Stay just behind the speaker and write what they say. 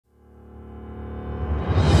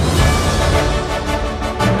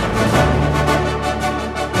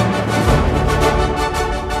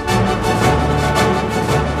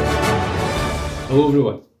Hello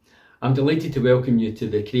everyone, I'm delighted to welcome you to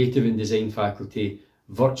the Creative and Design Faculty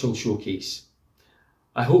Virtual Showcase.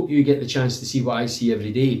 I hope you get the chance to see what I see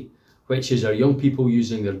every day, which is our young people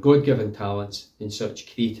using their God-given talents in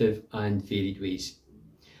such creative and varied ways.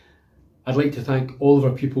 I'd like to thank all of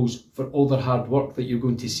our pupils for all their hard work that you're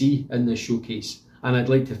going to see in this showcase, and I'd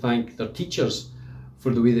like to thank their teachers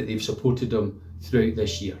for the way that they've supported them throughout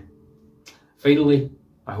this year. Finally,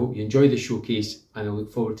 I hope you enjoy the showcase and I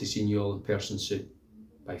look forward to seeing you all in person soon.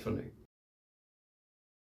 Bye for now.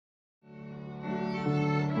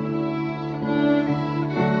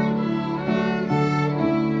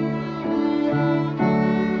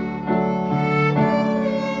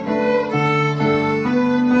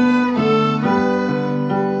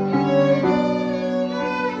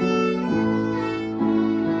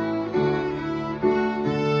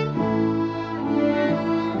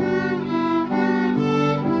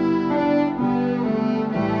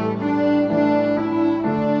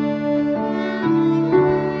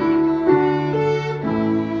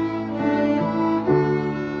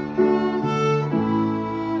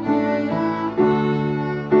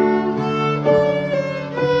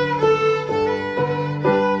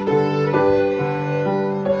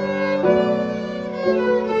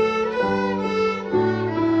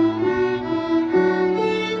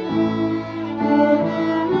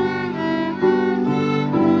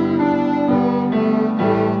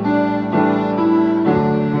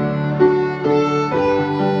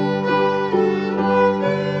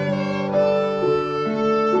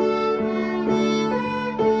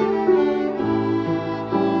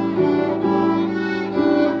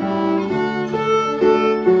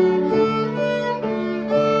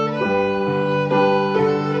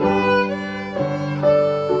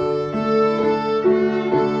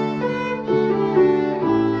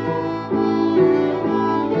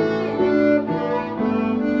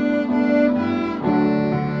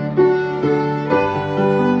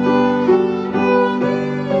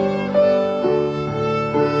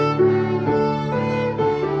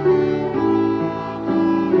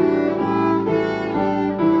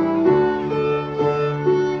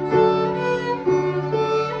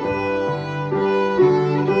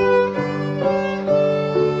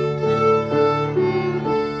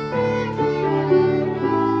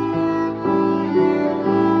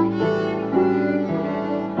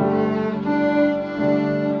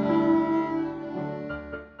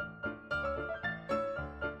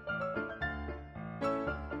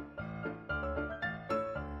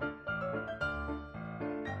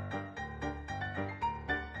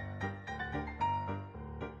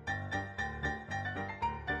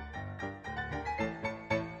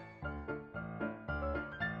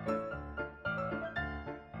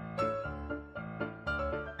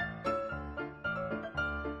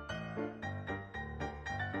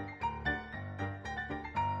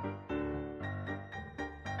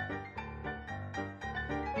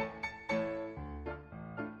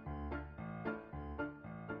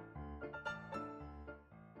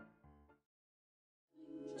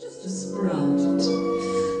 Just a sprout.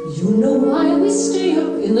 You know why we stay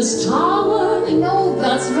up in this tower? I know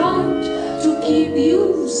that's right, to keep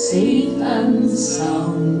you safe and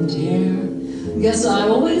sound, dear. Guess I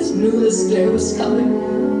always knew this day was coming.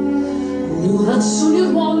 Knew that soon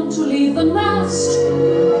you'd want to leave the nest.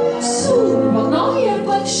 Soon, but not yet.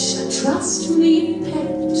 But trust me,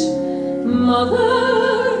 pet.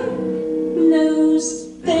 Mother knows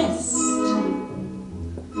best.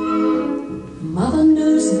 Mother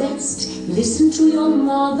knows best. Listen to your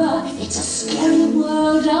mother. It's a scary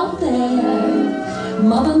world out there.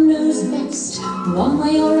 Mother knows best. One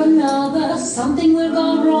way or another, something will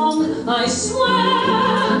go wrong, I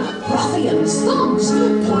swear. Ruffians, thugs,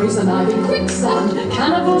 poison ivy, quicksand,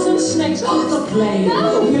 cannibals and snakes, the plague.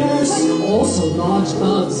 No. Yes, also large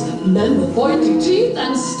bugs, men with pointy teeth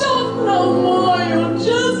and stuff. No more, you'll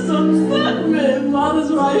just upset me.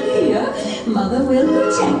 Mother's right here. Mother will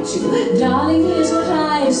protect you. Darling, here's what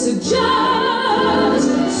I suggest.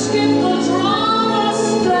 Skip the drama,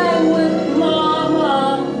 stay with Mama.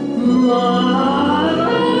 Mama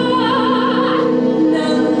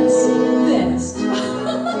knows best.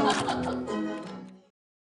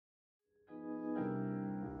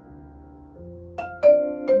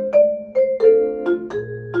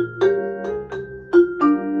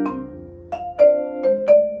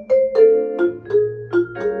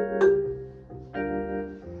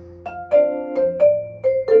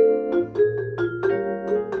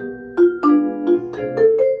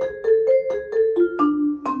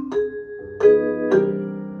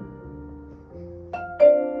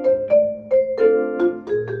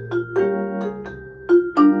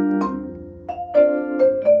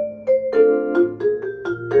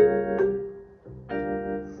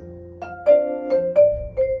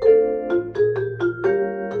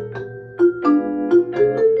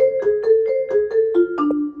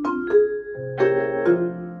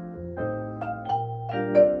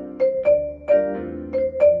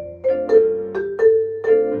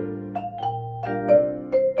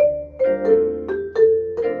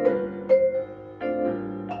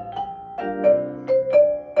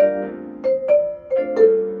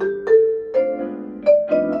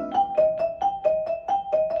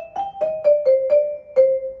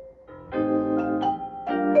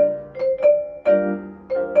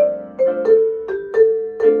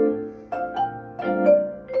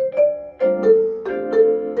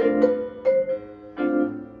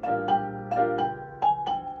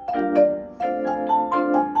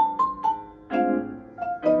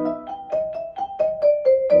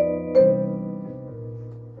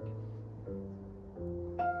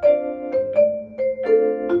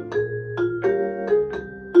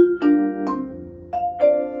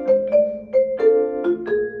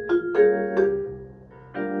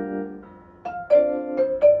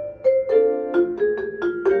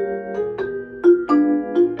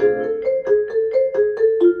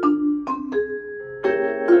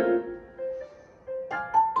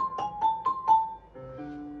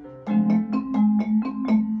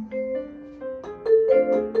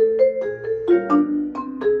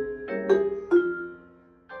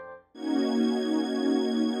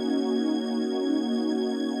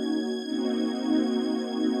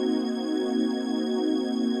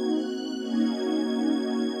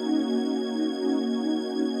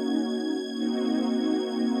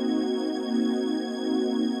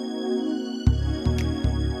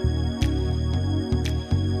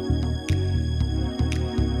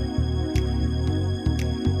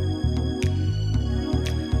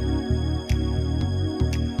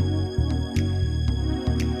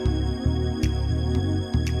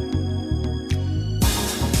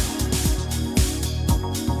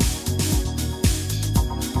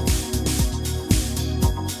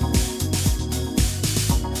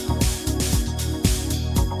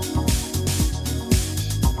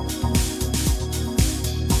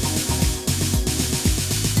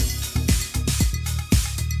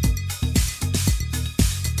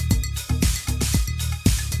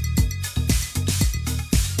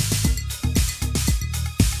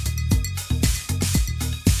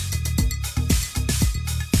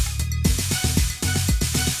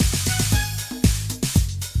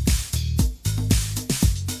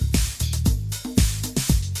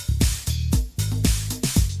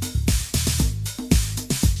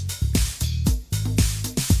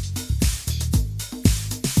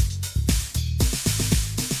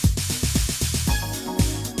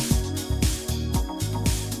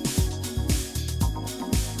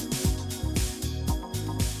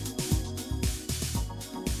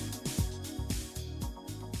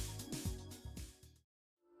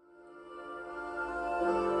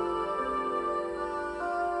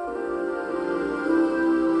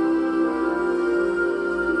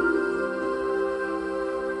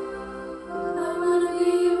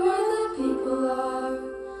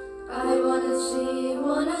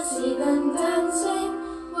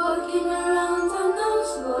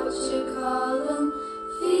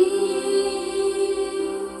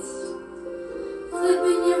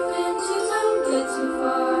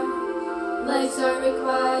 are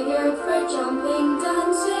required for jumping,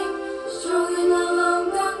 dancing, strolling along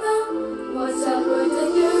down the what's up where they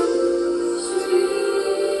go?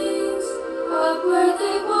 Streets, up where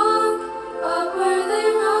they walk, up where they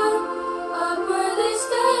run, up where they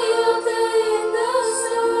stay all day in the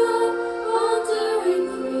sun, wandering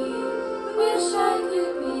free. Wish I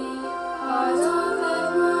could be part of that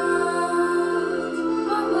world.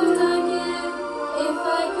 What would I give if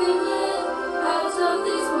I could live out of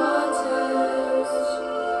these waters?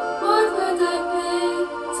 What would I pay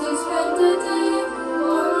to spend a day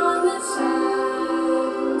more on the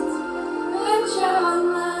sand? Richer on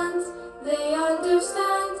land, they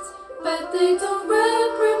understand, but they don't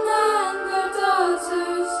reprimand their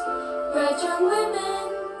daughters. Red young women,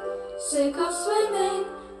 sick of swimming,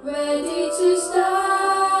 ready to stand.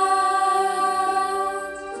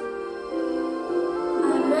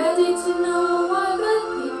 I'm ready to know what good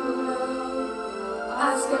people know.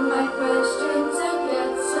 Ask them my questions and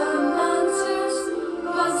get some answers.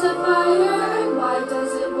 What's a fire and why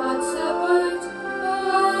does it? What's the word?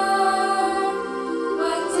 Burn.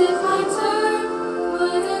 When's it my turn?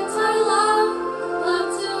 Wouldn't I love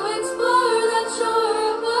to explore that shore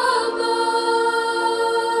up above,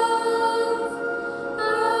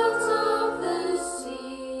 out of the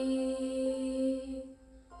sea?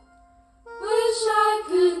 Wish I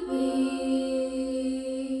could be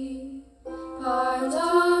part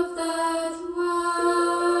of that world.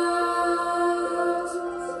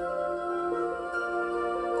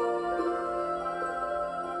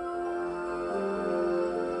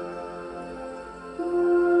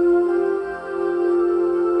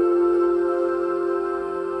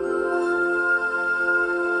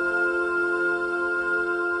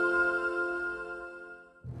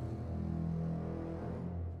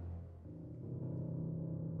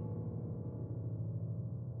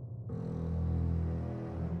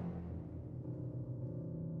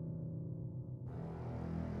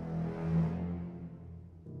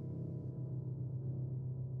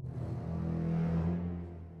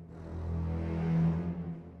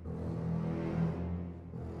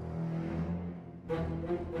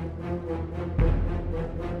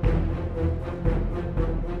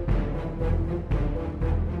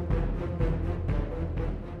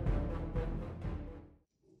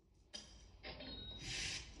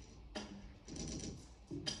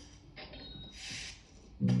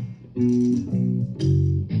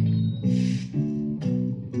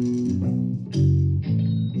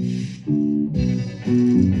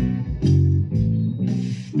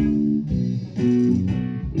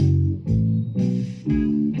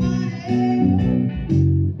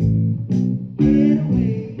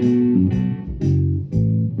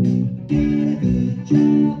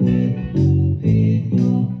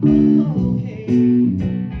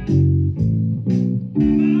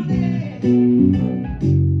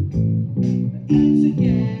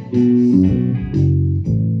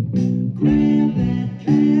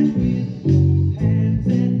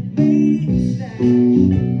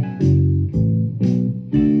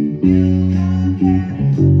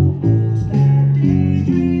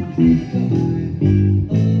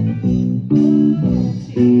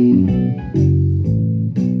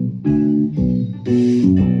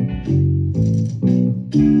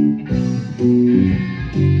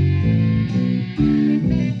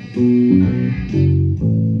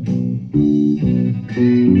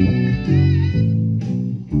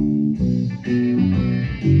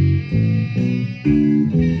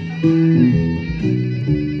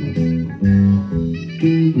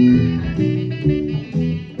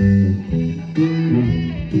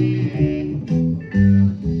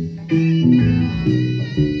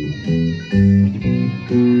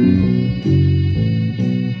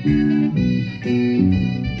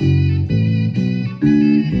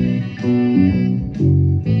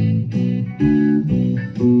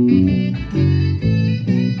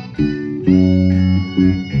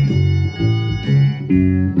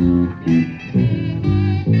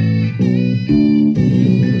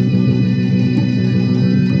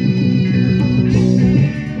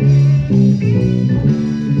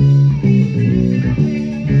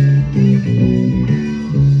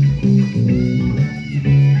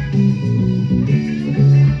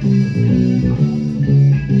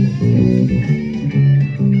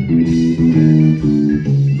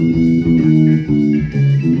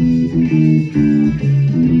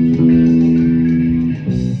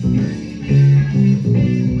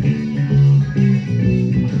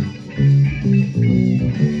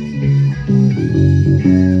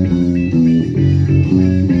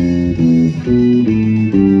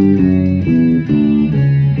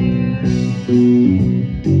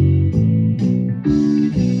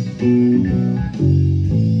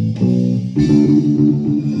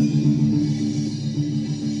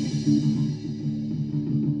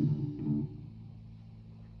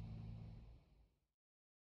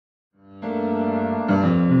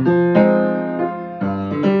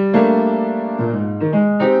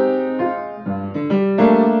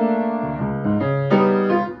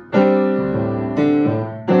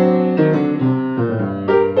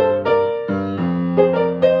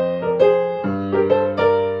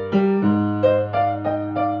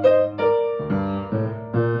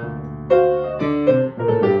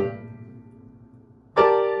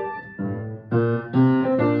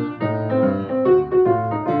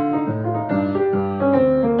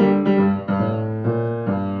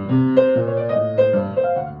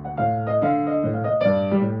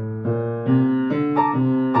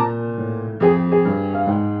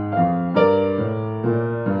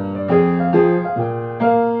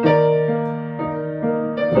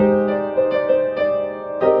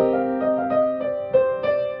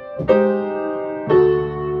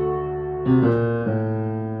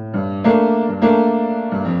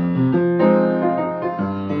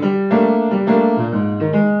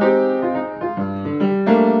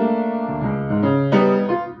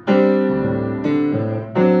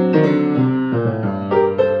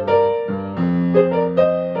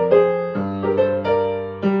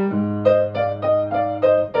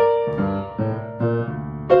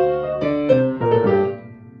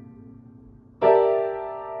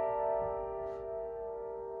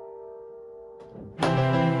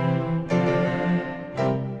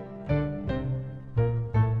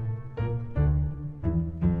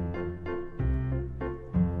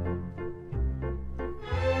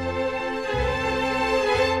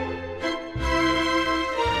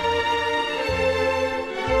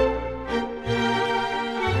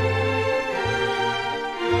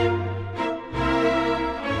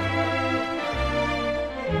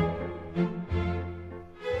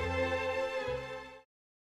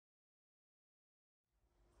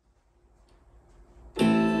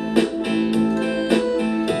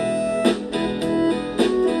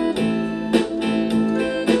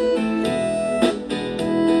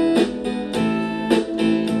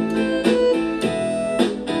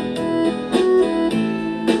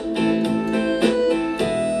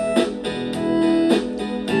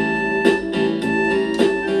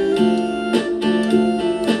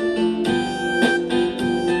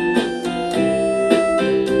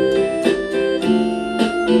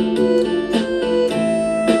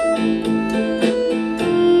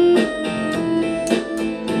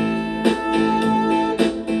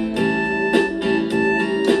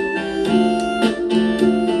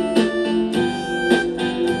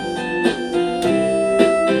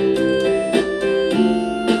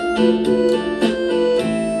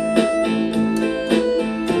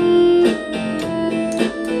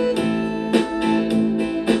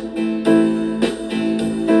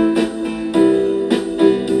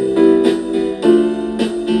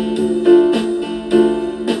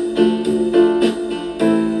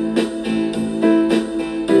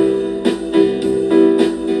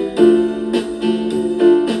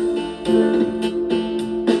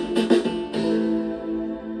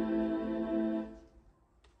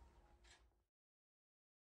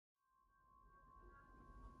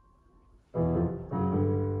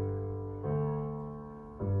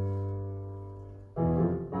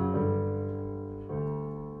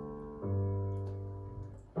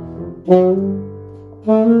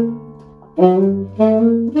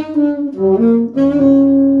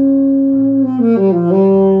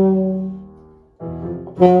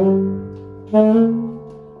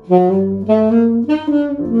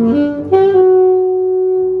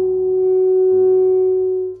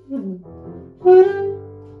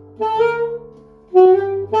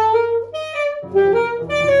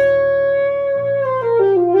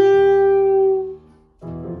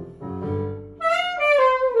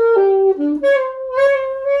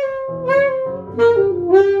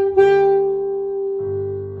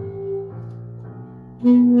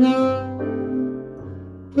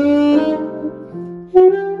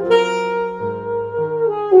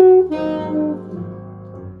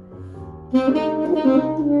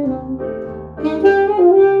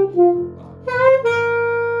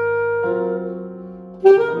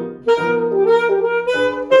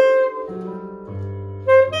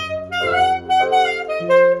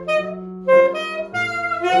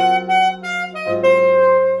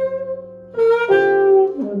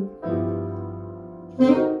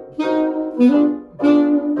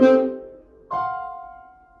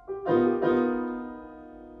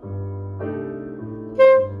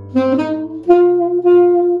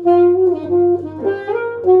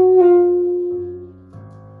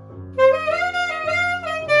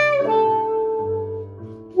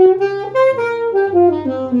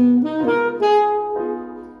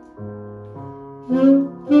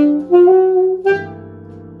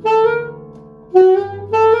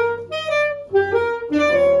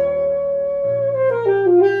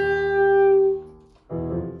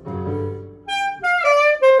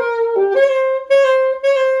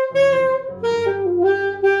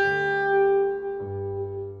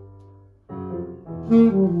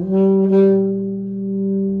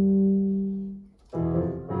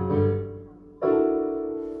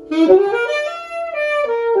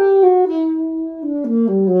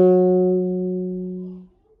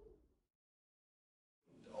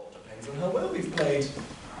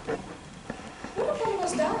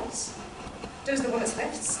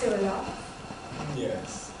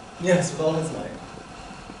 Yes, with all his might.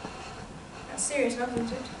 That's serious,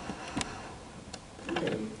 isn't it?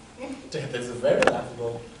 Death is very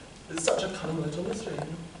laughable. It's such a cunning little mystery,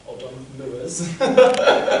 all done with mirrors. We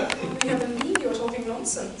have believe you're talking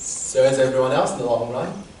nonsense. So is everyone else in the long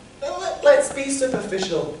run. Let's be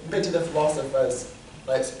superficial, bit of the philosophers.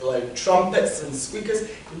 Let's blow trumpets and squeakers,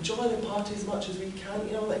 enjoy the party as much as we can,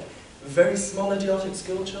 you know, like very small idiotic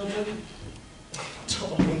school children.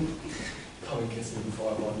 Darling. Come and kiss me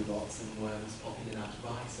before our body rots and worms popping in out of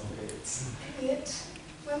eye sockets. Elliot,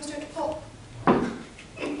 worms don't pop. I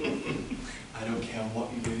don't care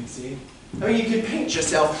what you do, see? I mean, you could paint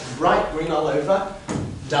yourself bright green all over,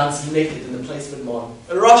 dance naked in the place with one,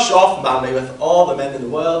 and rush off manly with all the men in the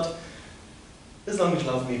world, as long as you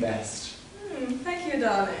love me best. Thank you,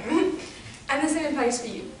 darling. And the same applies for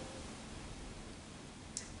you.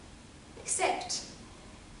 Except,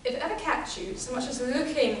 if I ever catch you so much as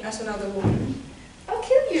looking at another woman, I'll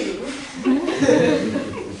kill you. Do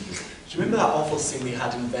you remember that awful scene we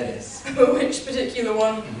had in Venice? Which particular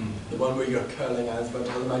one? The one where your curling eyes went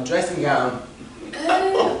on my dressing gown.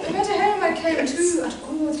 I went to her in my came too at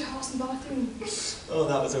all the house and bathroom. Oh,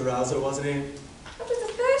 that was a rouser, wasn't it? That was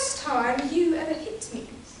the first time you ever hit me.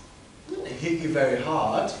 I hit you very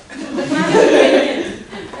hard.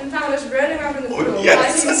 And found us rolling around in the floor,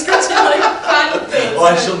 yes. fighting scratching like panthers. Oh,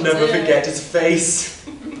 I shall never forget his face.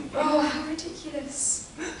 Oh, how ridiculous.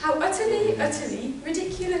 How utterly, utterly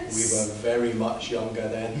ridiculous. We were very much younger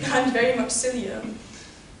then. And very much sillier.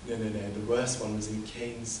 No, the worst one was in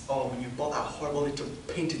Keynes. Oh, when you bought that horrible little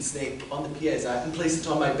painted snake on the piazza and placed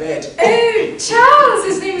it on my bed. Oh, Charles!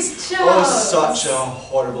 His name is Charles. Oh, such a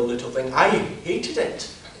horrible little thing. I hated it.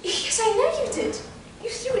 Yes, I know you did. You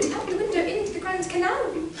threw it out the window into the Grand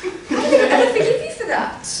Canal. How did I ever forgive you for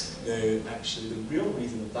that? No, actually, the real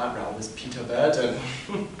reason of that row was Peter Burden.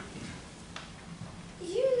 You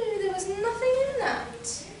knew there was nothing in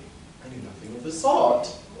that. I knew nothing of the sort.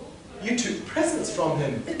 You took presents from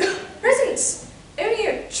him. Presents? Only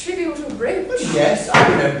a trivial little brooch. Yes, I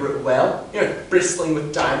remember it well. You know, bristling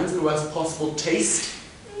with diamonds and the worst possible taste.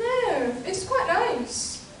 No, it's quite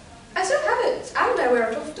nice. I still have it, and I wear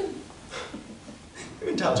it often. You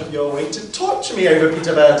went out of your way to torture me over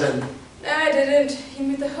Peter Burden. No, I didn't. You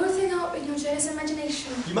made the whole thing up in your jealous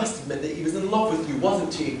imagination. You must admit that he was in love with you,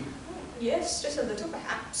 wasn't he? Yes, just a little,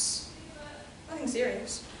 perhaps. Nothing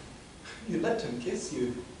serious. You let him kiss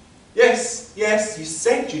you. Yes, you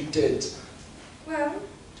said you did. Well,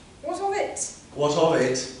 what of it? What of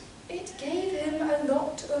it? It gave him a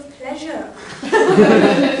lot of pleasure.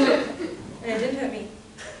 And it didn't hurt me.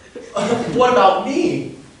 What about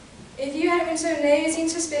me? If you hadn't been so lazy and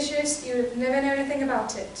suspicious, you would have never known anything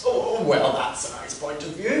about it. Oh, well, that's a nice point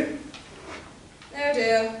of view. Oh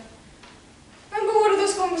dear. I'm bored of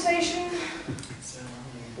this conversation. So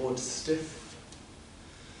I'm bored stiff.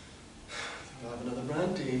 I think I'll have another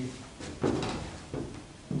brandy.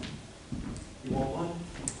 You want one?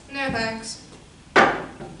 No thanks. I'll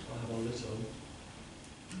have a little.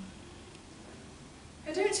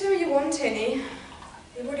 I don't tell you want any.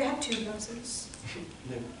 You've already had 2 glasses.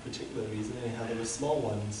 No particular reason, anyhow, they were small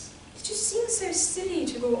ones. It just seems so silly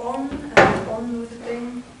to go on and on with a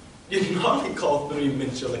thing. You can hardly call 3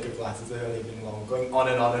 miniature liquor glasses early evening long, going on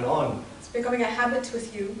and on and on. It's becoming a habit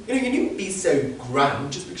with you. You know, you needn't be so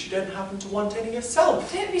grand just because you don't happen to want any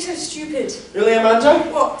yourself. Don't be so stupid. Really, Amanda?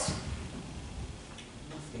 What?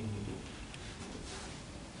 Nothing.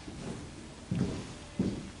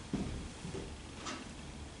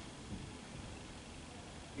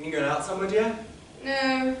 You going out somewhere, dear?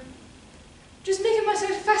 No. Just making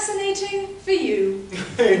myself fascinating for you.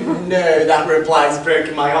 No, that reply's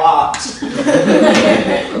broken my heart.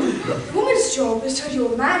 The woman's job is to tell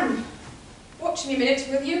your man. Watch me a minute,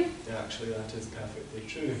 will you? Yeah, actually, that is perfectly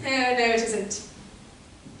true. Oh, no, it isn't.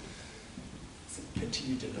 It's a pity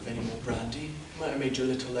you didn't have any more brandy. Might have made you a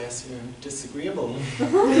little less, disagreeable.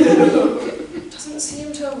 Doesn't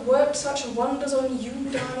seem to have worked such wonders on you,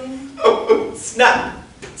 darling. Oh, snap!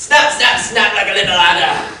 Snap, snap, snap like a little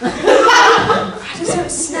adder! Adders don't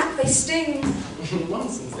snap, they sting.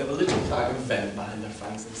 Nonsense, they have a little flag of venom behind their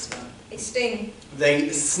fangs and snap. They sting. They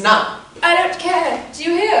snap! I don't care, do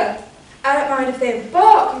you hear? I don't mind if they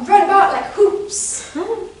bark and run about like hoops.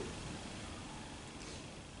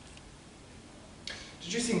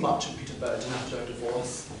 Did you see much of Peter Burton after our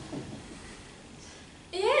divorce?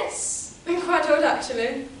 Yes, I'm quite old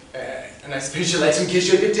actually. And I suppose you let him kiss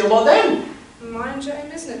you a good deal more then? Mind your own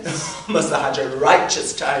business. Must have had your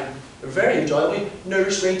righteous time. Very enjoyable, no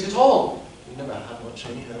restraint at all. You never had much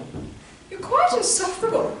anyhow. You're quite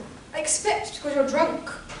insufferable. I expect because you're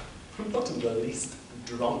drunk. I'm not in the least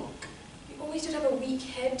drunk. You always did have a weak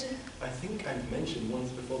head. I think I've mentioned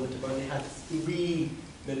once before that I've only had 3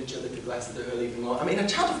 miniature liquor glasses at early evening. I mean, a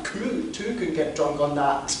child of 2 could get drunk on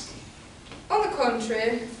that. On the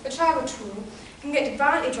contrary, a child of 2 can get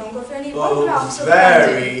divinely drunk off only 1 glass of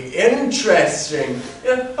very interesting.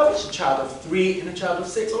 How much a child of 3 and a child of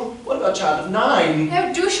 6? Or what about a child of 9?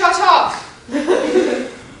 No, do shut up!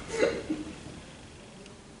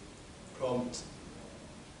 Prompt.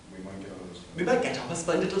 We might get up a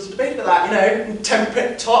splendid little debate for that,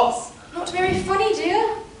 temperate tots. Not very funny,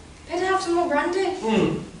 dear. Better have some more brandy.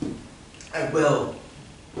 I will.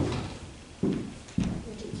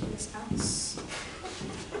 Ridiculous ass.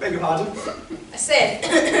 Beg your pardon? I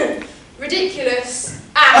said, ridiculous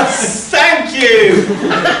ass. Thank you!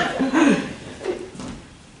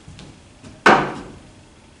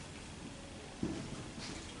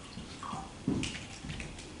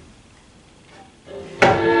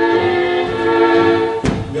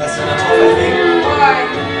 You are still not off, I think. Why?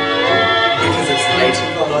 Because it's late and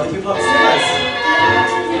we've got other people upstairs.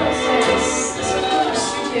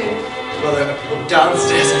 Well, they're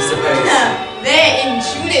downstairs, I suppose. They're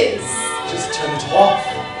intruders. Just turn it off.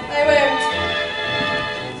 I won't.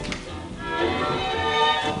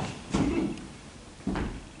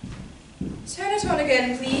 Turn it on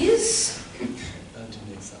again, please. And to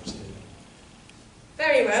make such thing.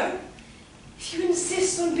 Very well. If you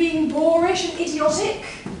insist on being boorish and idiotic.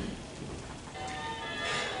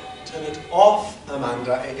 Turn it off,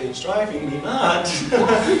 Amanda. It is driving me mad.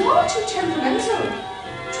 Far too temperamental.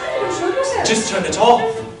 Try to control yourself. Just turn it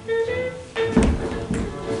off.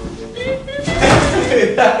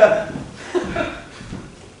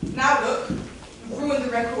 Now look, you've ruined the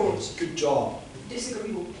record. Good job.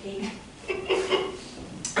 Disagree, you pig.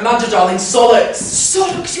 Amanda, darling, solix!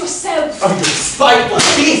 Solix yourself! Oh, you spiteful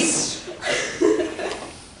beast!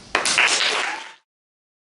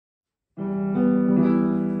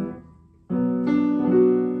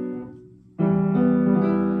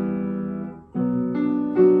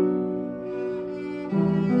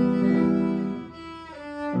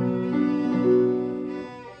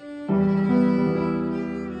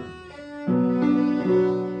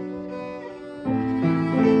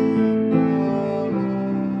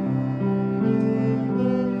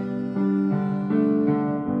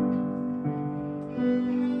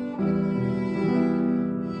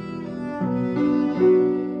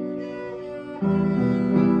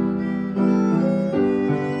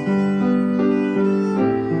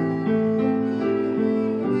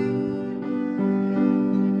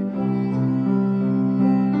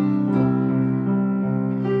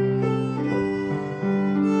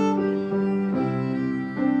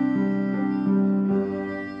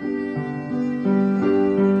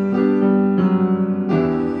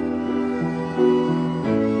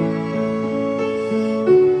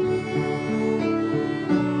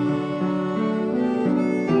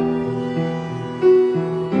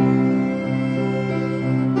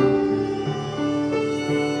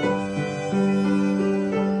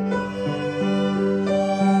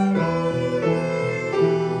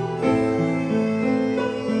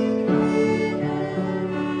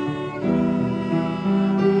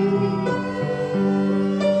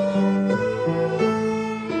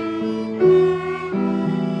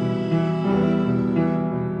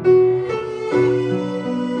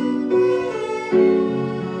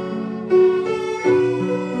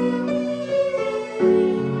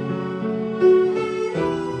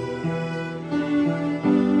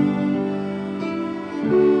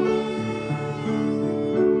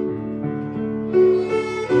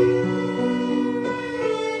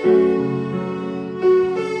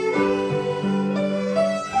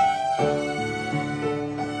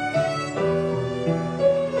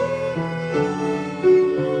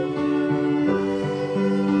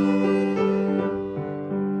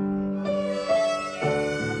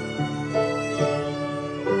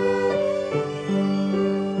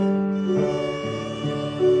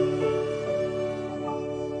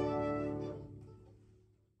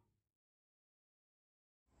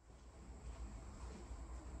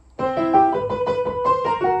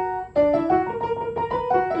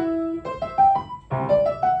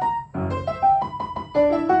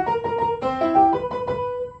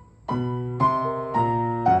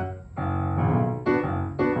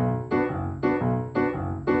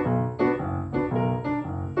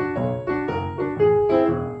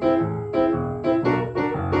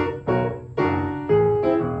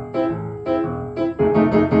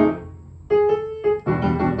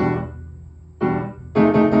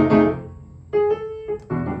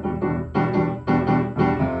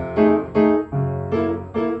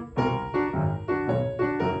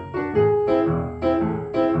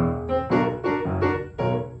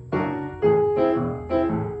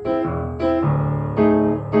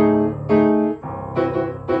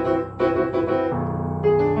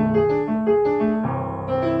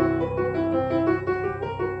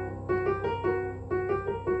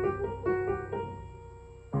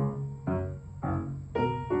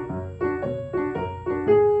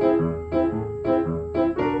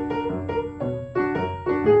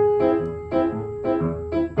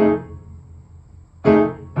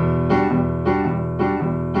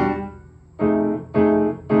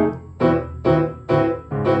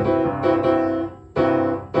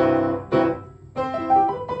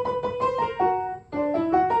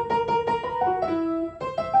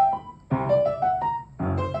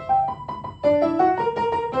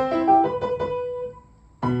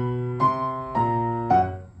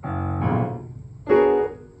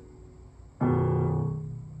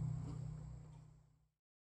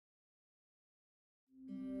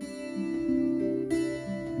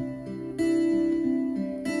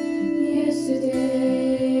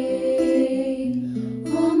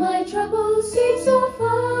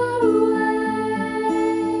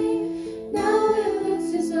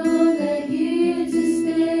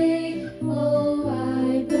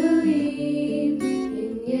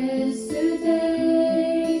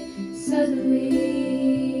 suddenly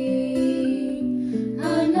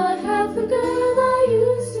I'm not half the girl I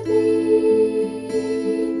used to be.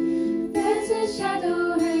 There's a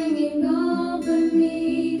shadow hanging over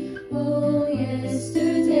me. Oh,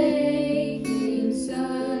 yesterday came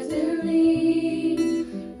suddenly.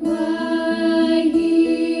 Why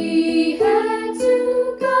he had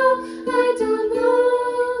to go, I don't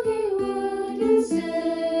know, he wouldn't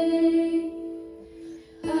say.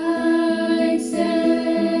 I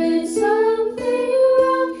said something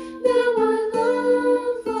wrong, now I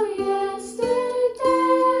long for yesterday.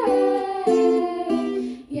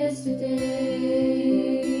 Yesterday,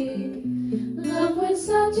 love was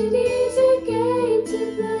such an easy game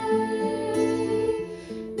to play.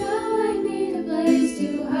 Now I need a place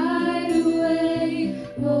to hide away.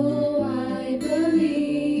 Oh, I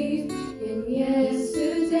believe in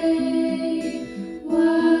yesterday.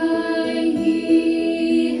 Why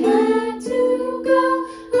he had to go,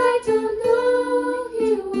 I don't know,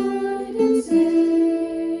 he wouldn't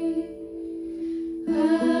say.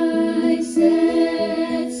 I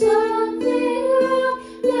said something wrong,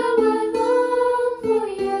 now I long for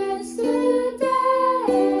yesterday.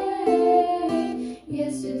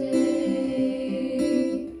 Yesterday,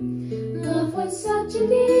 love was such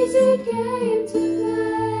an easy game to play.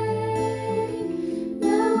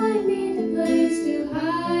 Now I need a place to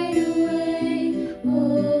hide away.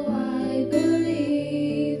 Oh, I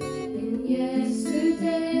believe in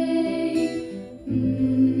yesterday.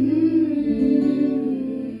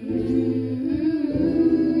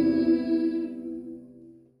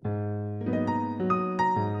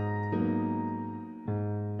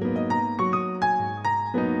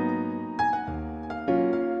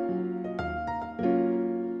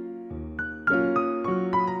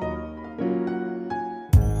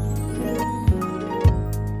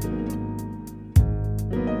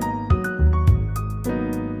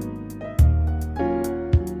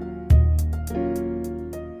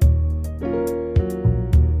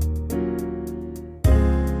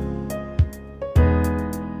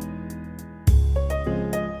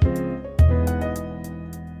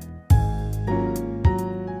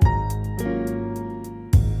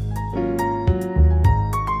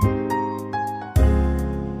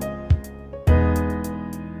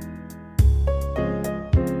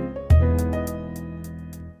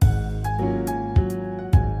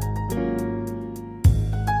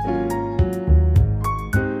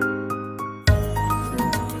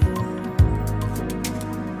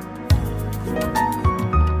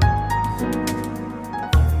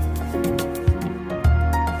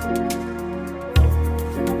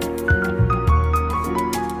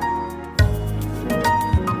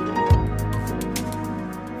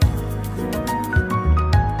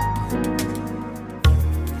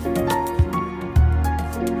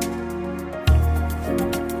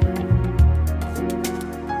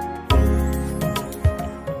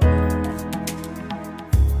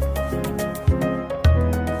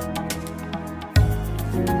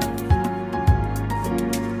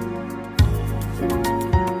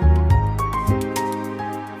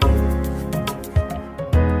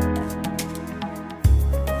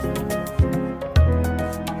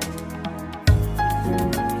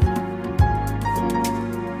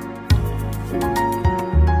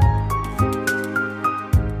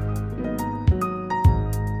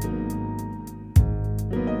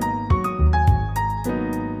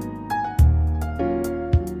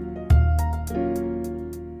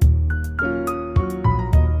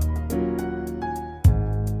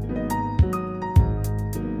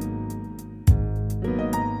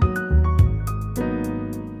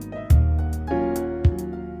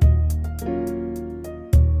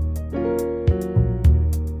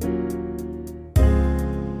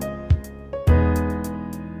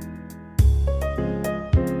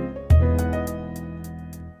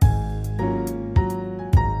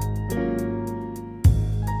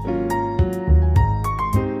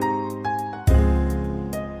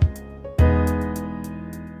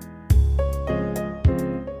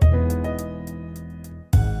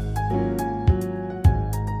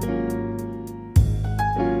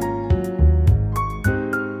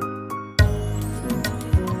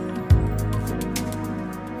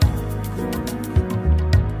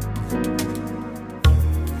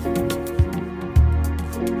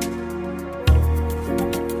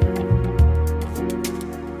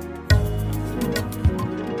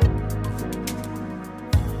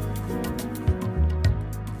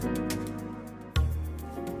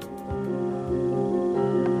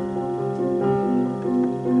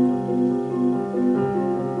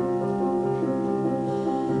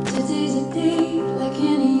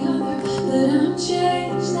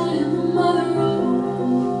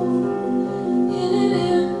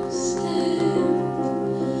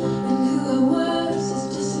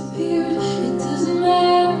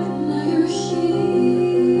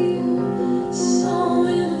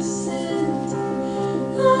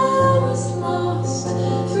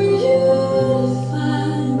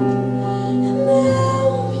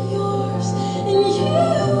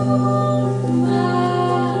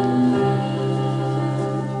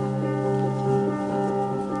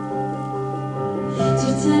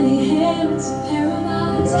 tiny hands, a pair of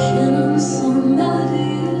eyes, and unsung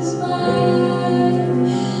melody is mine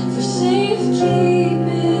for safekeeping.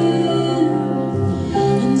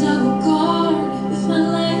 And I will guard with my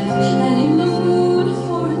life, letting the moon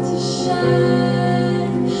for it to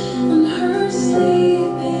shine on her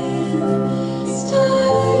sleeping.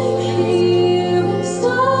 Starting here, I'm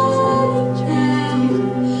starting now.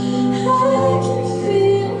 I can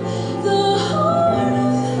feel the heart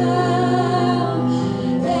of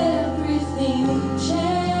how everything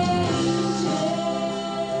changes.